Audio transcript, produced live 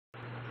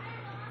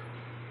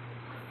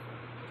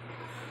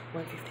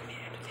150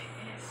 million today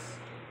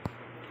is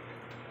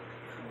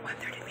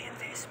 130 million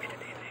days with a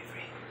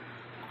delivery.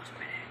 Also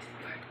my next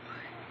part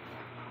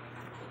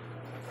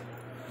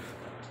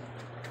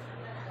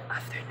 1.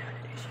 Afternoon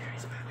this year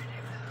is Marvin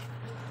Rey.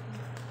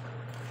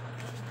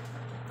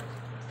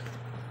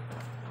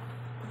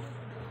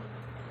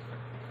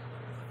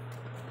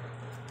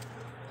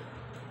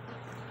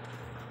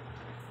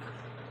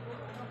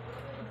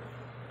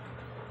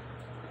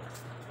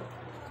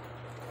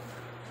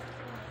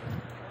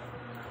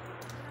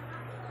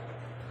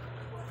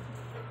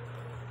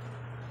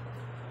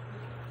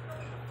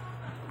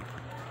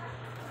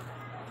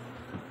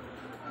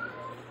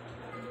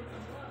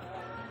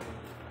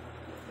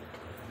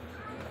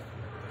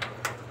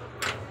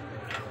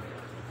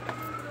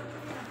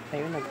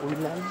 Ayun,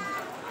 nag-ulan.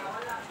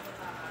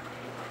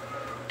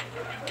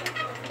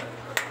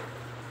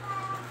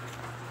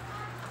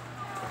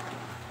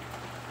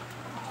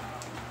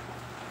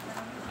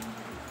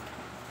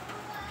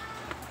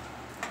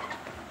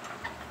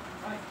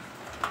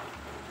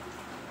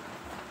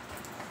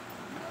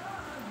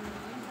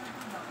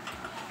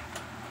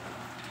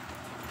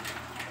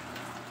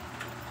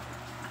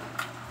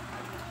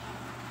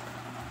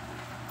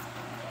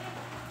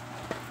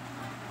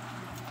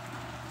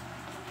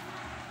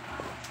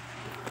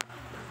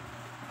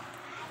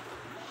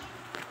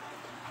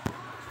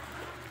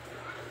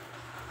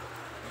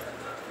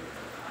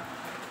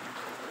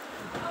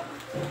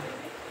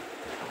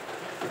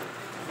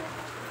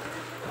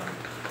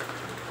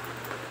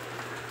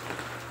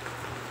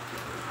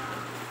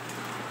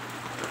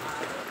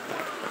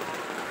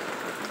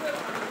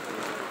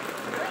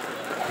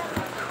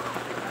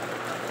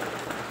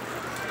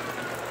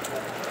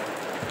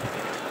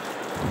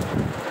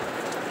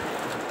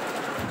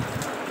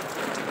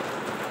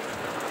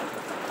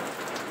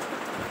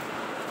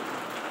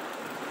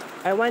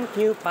 I want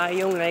new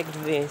payong like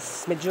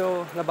this.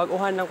 Medyo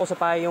nabaguhan lang ko sa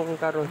payong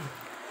karon.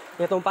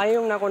 Itong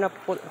payong na ako na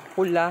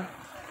pula.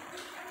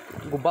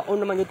 Gubaon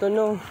naman ito,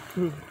 no.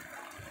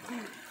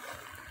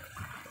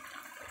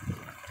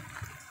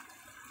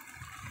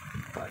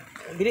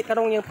 Dili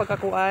tarong yung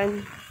pagkakuan,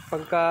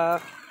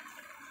 pagka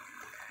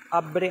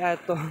abre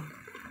ato.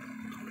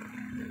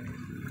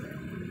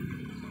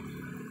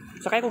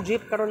 Sakay ko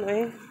jeep karon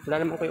eh. Wala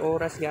naman ko yung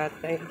oras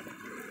yata eh.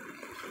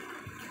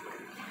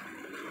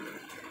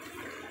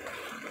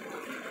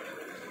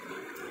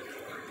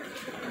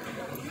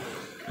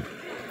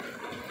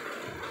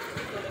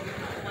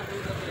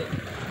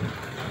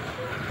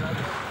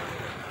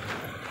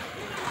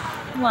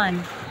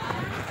 One.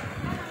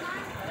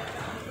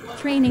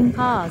 Training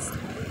paused.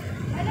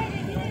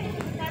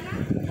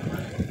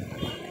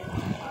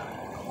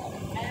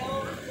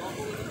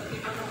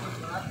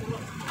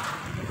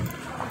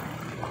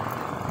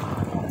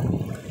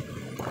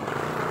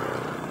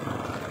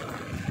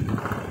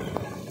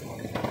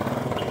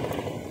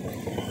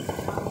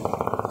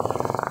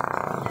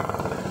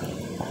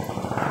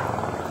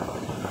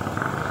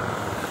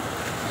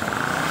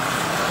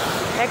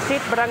 Exit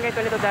Barangay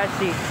Toledo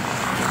Daci.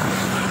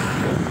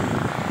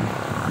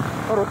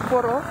 Route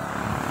 4, oh.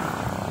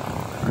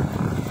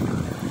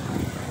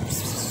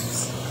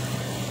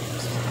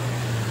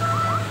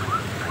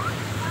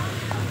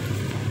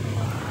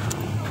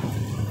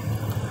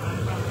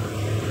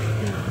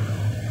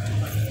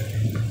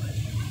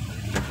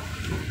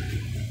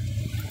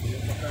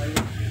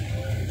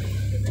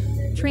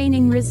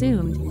 Training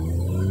resumed.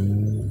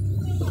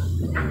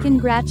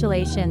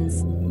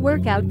 Congratulations.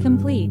 Workout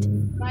complete.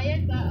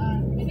 Bayad ba?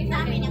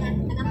 Namin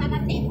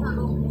nakatagat sa imo.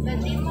 Sa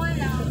gym mo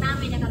lang.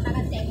 Namin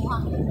nakatagat sa imo.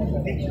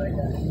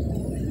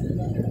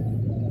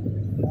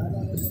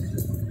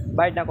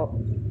 Bayad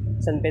ako.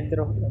 San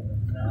Pedro.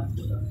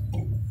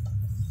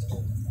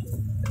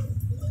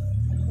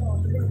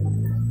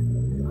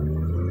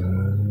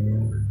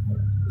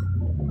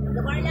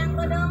 Lugar lang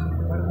ko dong.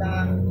 Lugar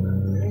lang.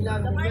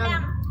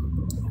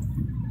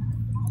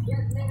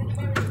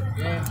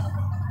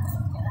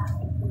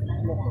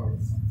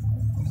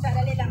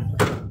 Sadali lang.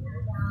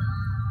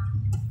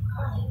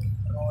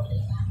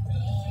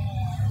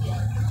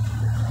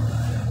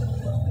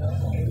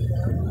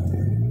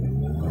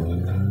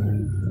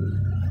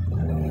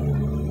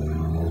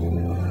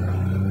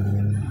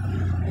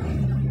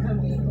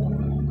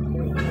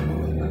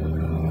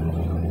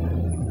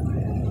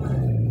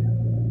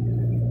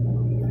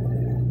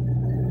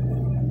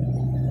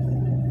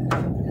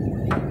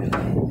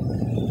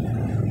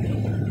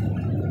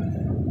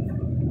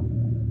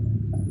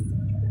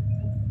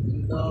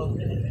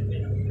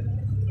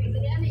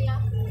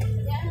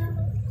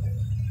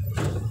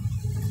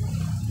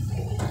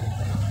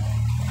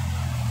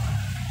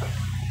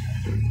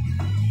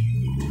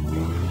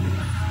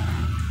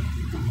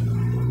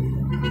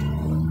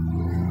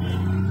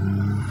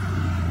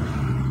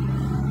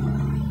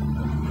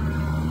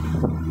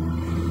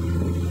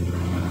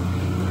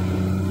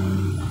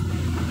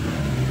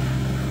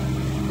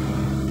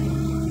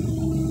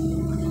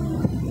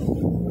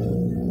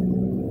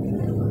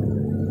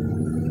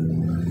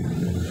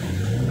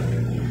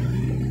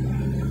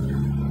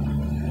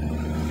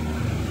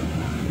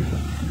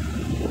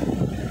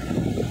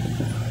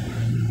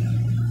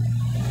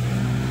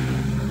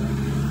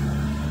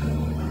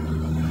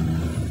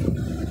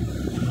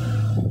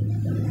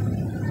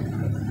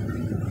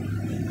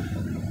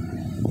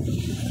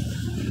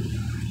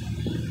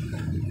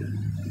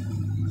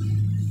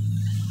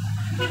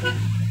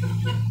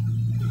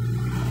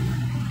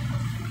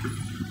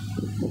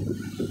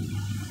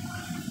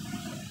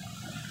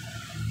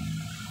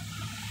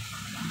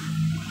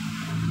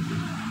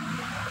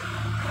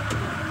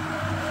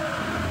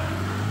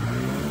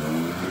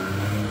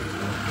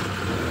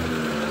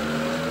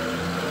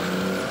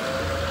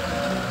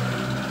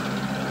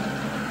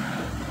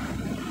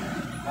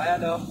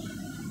 Ayan o.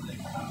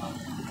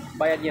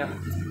 Bayad niya.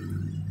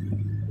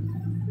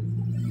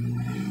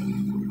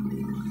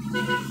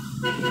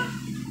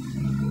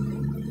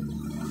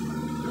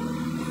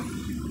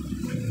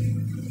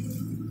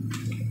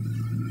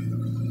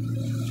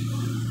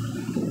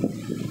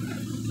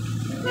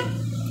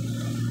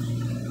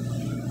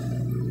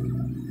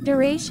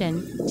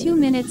 Duration, 2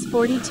 minutes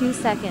 42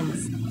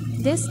 seconds.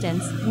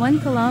 Distance, 1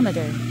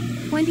 kilometer.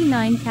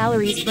 29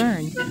 calories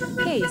burned.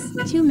 Pace,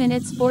 2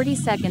 minutes 40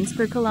 seconds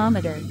per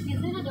kilometer.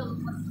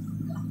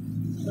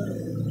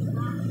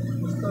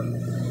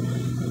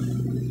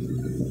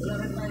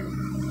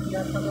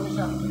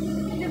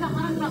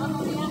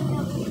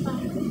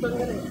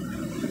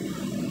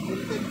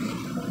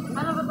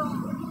 Ano ba itong?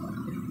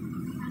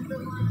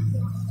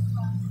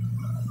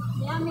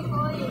 Yummy ko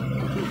eh.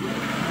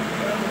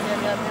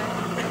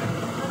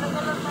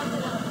 Nagagalang na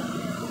sila.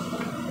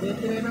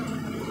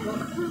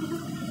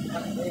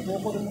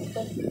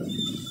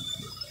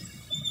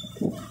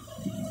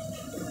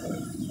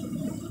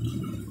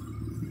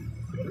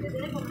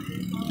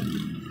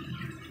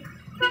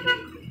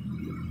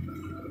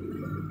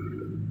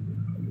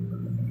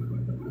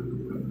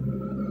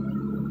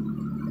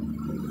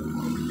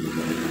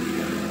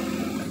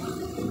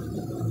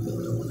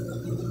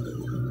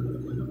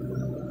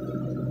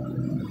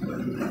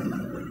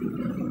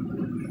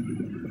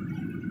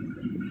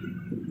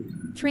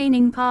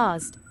 Training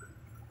paused.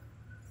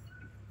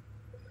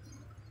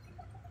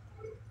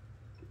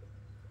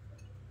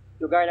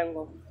 Lugar lang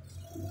ko.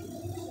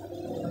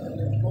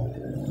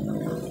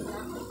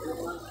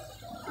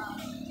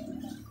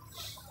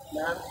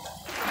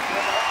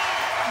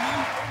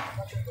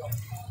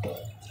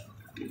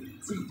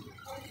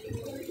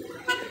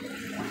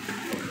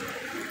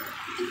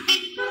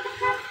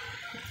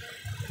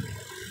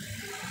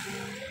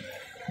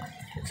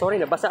 Sorry,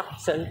 nabasa ako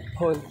sa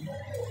cellphone.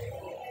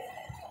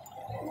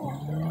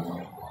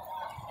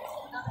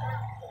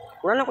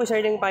 Wala na ko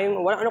sarding payong,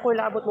 wala na ko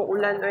ilabot mo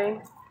ulan ay.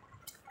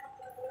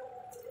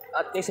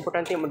 At least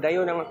importante mo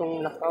dayo nang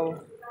atong lakaw.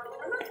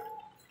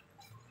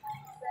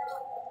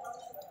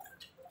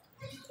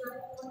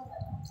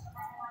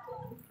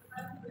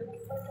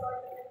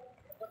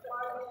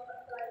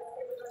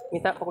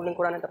 Ngita pa ko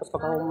lingkuran tapos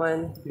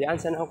pagkahuman. Diyan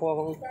sana ako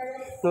akong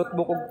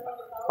notebook o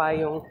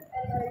payong.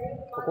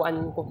 Kukuan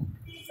ko.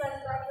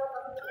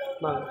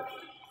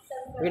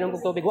 Inom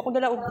kong tubig. Wala akong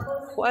dala og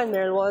kuan,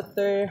 mineral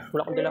water.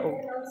 Wala akong dala og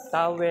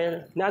towel.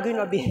 Naagay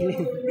na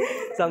bilin.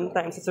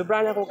 Sometimes.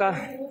 Sobrang ako ka.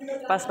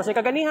 Paspas.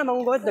 Kaganiha,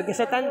 manggod.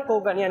 Nagkasetan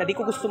ko. Ganyan. Di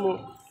ko gusto mo.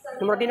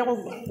 Numero din ako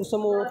gusto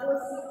mo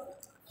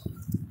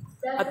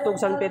atog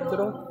San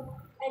Pedro.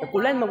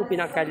 Nagkulan,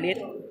 mag-pinakalit.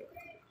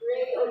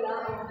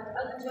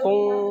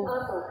 Kung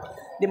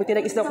di mo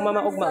tinag-isla kung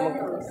mama og mama.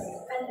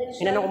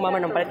 Inanong ko mama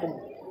ng palit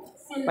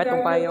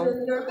kong payong.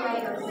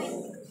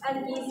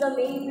 And is the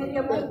main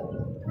variable.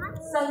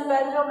 San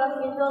Pedro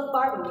Cathedral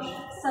Parish,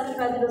 San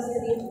Pedro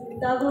Street,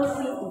 Davao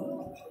City.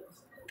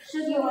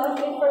 Should you have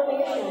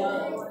information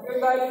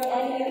regarding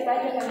any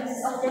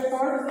impediments of your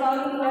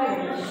forthcoming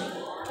marriage,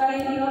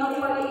 kindly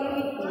notify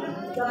immediately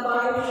the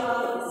parish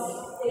office.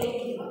 Thank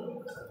you.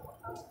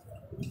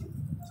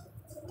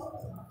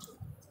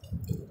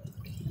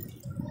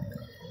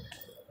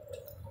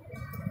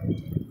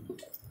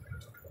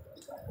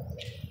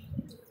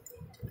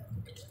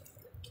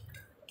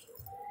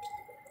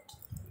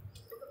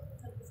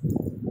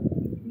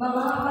 Mga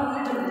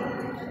kapatid,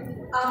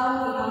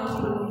 ang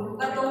inangkin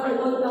at ang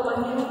alon na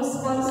kanyang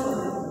sponsor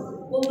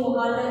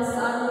bumuhalan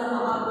sa ating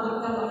maabot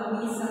na mga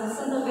misa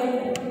sa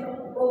November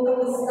o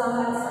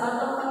kamustahan sa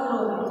atong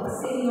patron,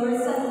 Senior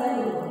San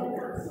Maria.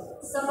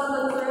 Sa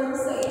pag-term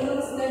sa inyong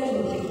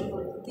schedule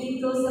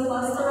dito sa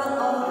Pastoral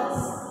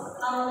Office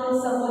hanggang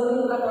sa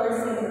Hulyo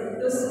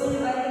 14,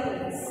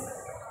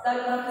 2023,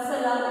 daghang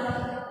salamat.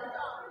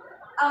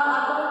 Ang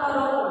atong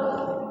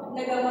paroko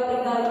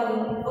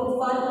nagapatigayon o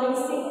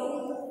fundraising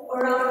o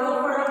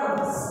raffle for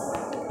us,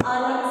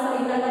 alang sa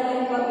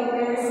inalagang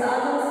pag-prepare sa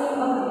atong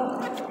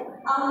simbahan.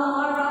 Ang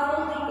mga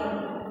raffle ticket,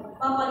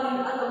 papalit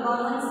at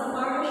abangan sa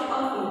parish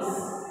office,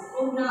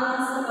 ugnaan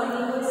sa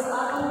palibot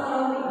sa atong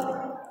parokya.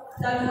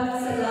 Daghang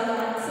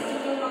salamat sa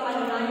inyong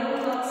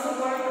makalinayong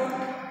pagsuporta.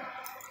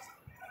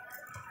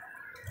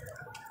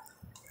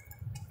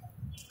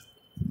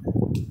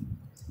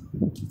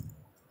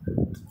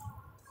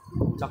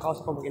 Lakaw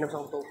sa pag-inom sa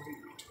akong tubig.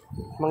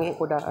 Mangi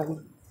ko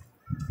daan.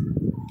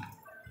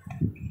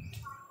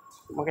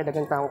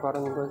 Magkadagang tao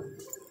karon doon.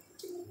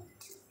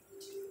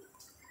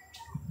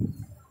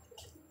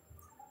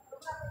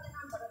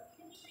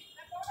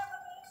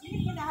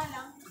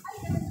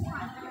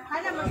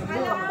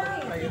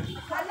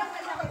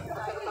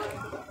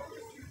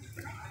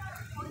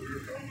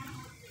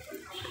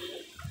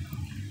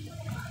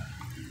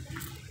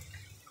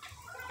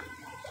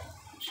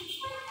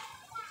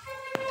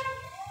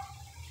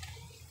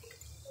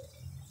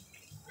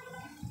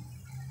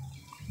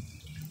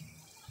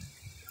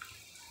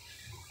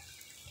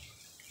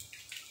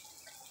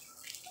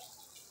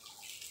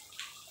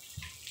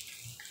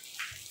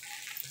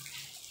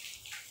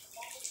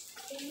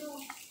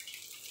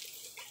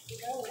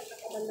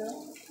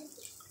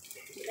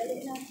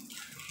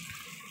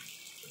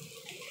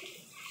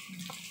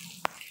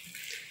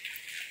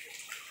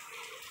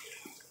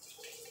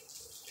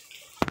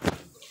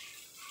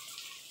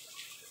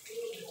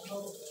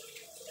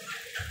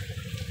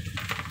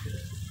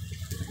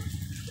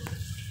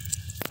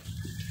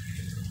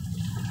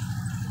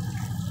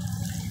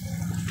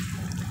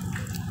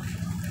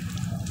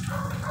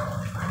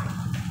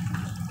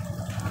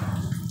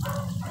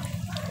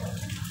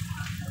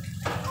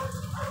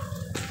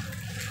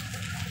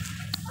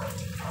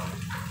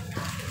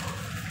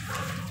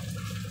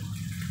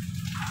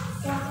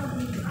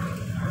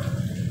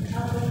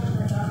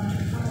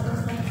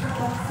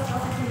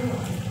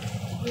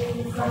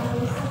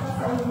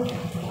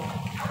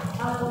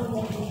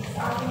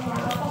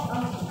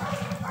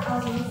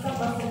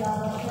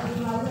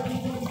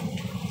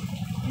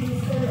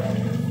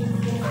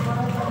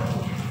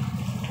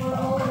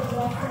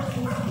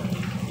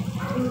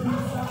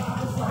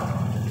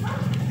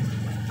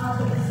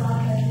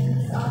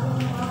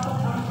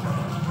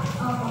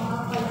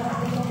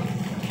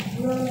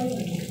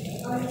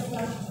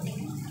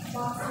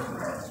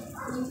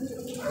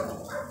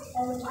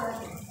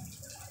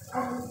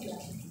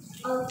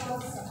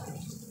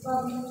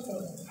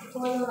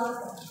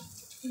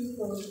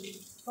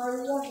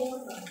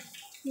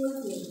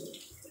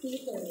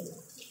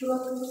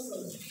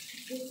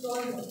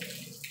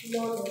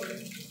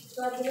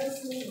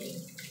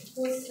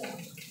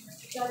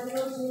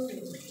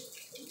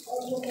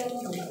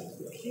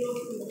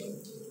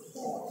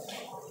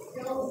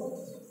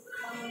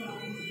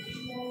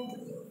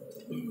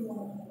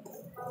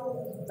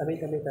 Tabi,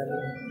 tabi, tabi.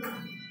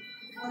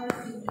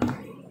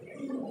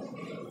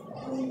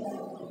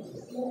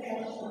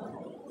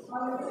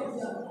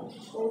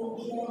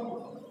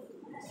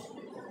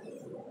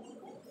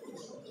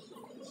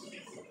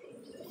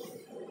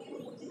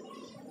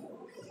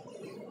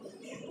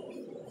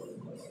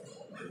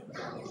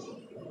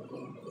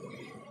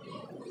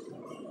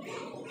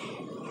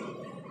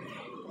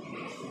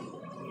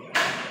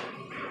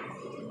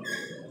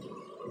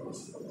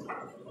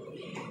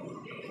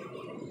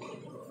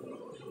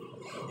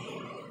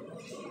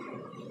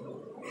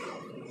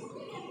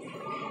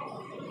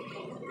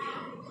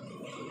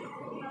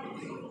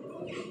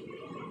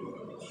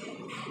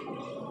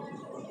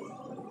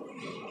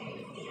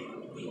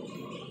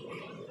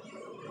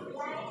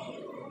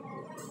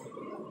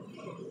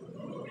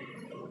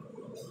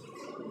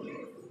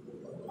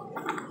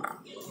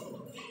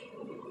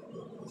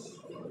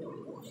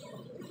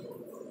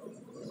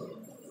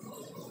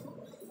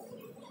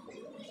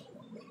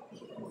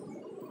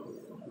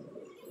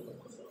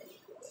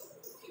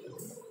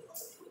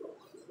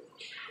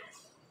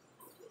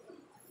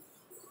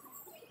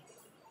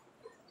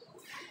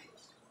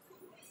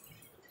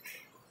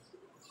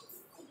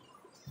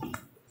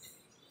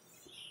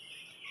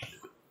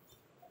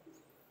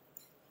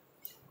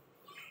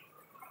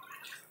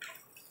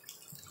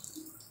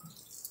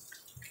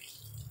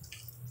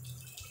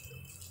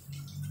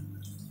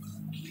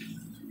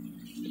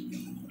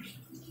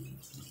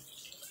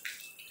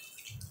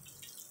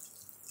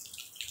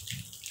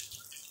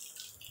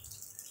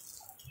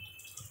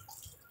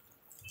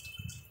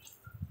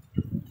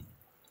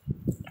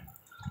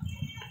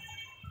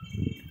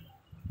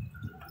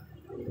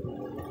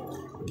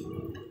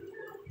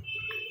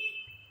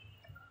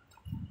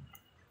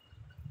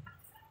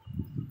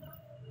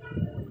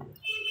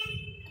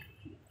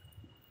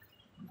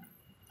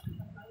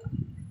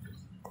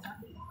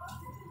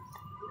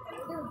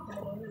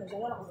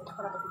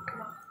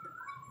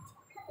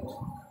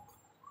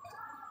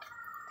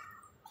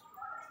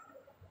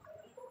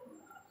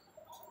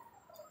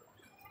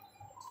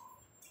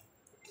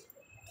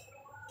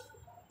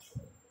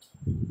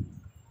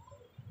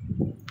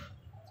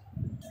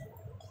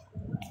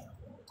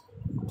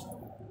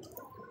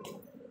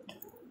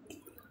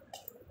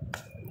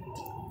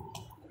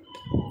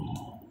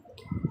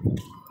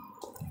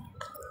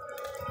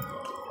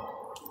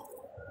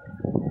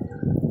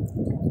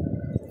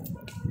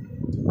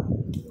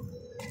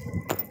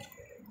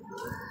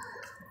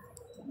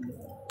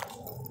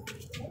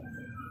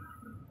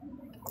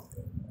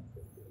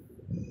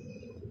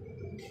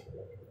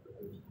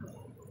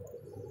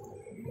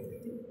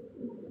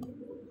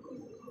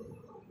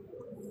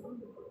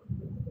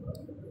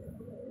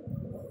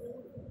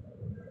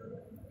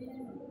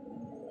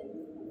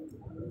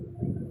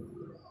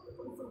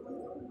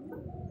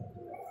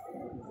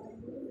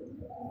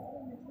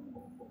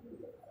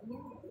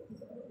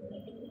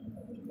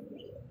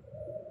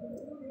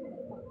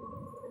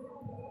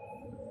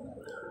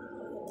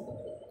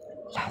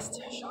 Last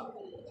session.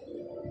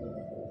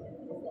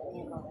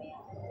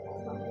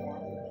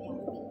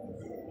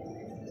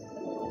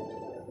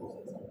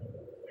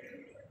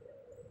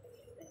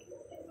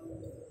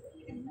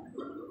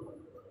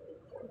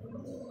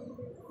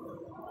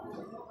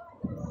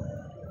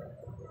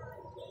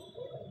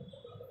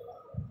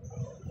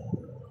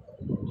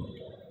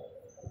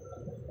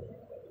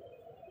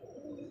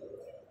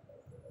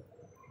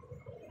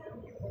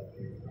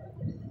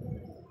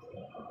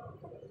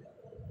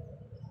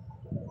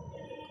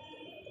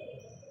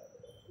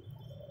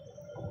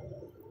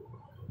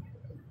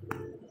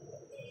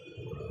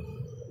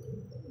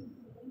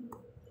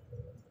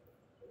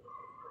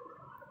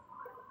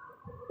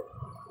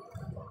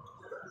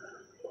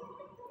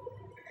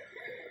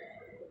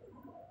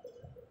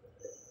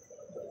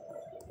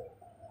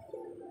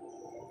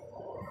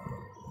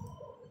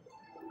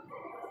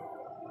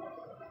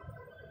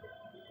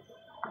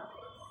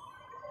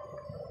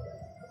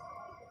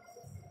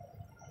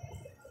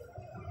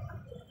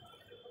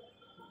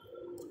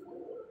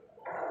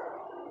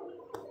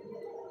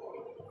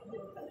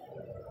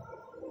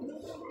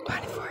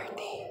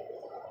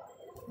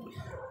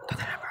 To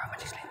the number of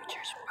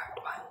legislatures part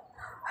 1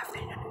 after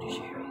the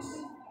judiciaries.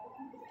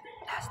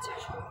 Last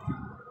session.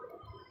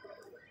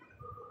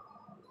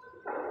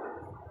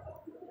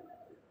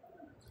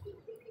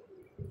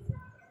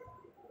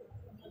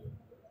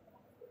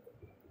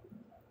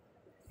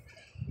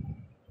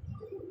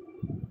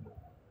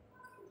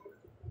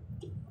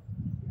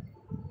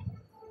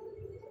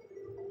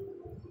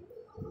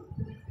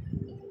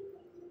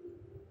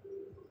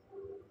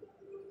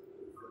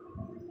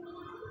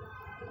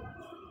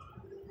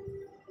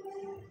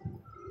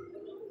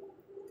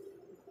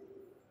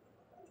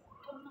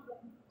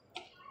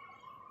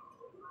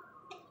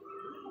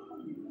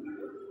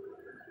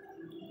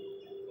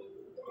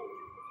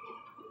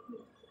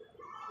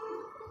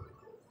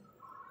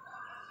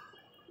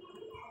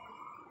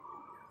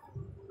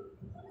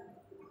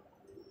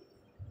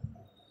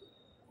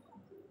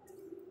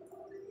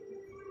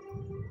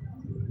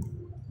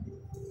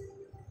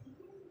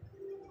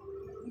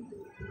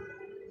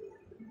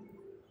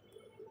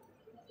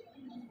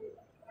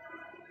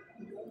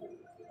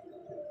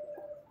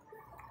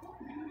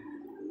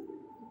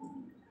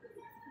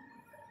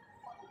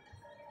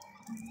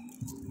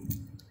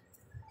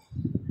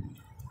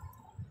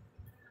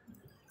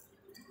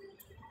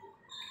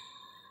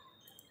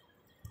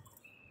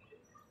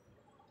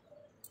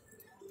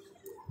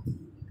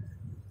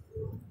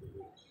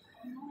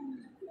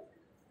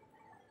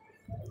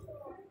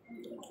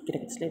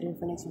 Kita-kits later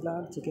for next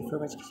vlog. Thank you for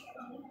watching.